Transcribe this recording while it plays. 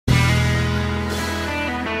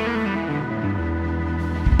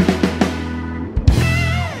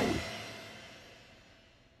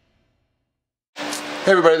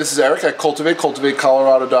Hey everybody, this is Eric at Cultivate,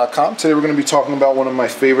 cultivatecolorado.com. Today we're going to be talking about one of my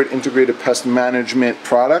favorite integrated pest management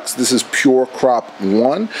products. This is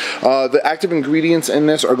PureCrop1. The active ingredients in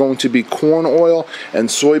this are going to be corn oil and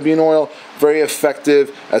soybean oil. Very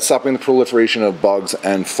effective at stopping the proliferation of bugs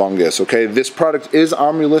and fungus. Okay, this product is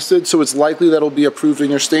OMRI listed, so it's likely that it'll be approved in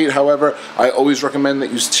your state. However, I always recommend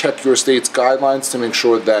that you check your state's guidelines to make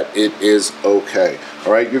sure that it is okay.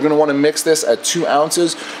 All right, you're going to want to mix this at 2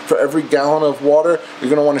 ounces for every gallon of water. You're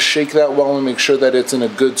going to want to shake that well and make sure that it's in a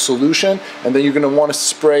good solution, and then you're going to want to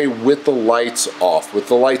spray with the lights off. With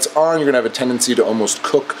the lights on, you're going to have a tendency to almost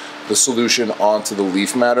cook the solution onto the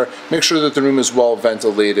leaf matter. Make sure that the room is well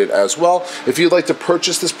ventilated as well. If you'd like to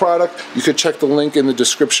purchase this product, you could check the link in the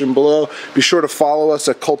description below. Be sure to follow us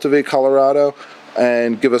at Cultivate Colorado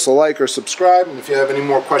and give us a like or subscribe. And if you have any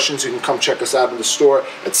more questions, you can come check us out in the store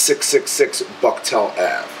at 666 Bucktail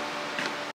Ave.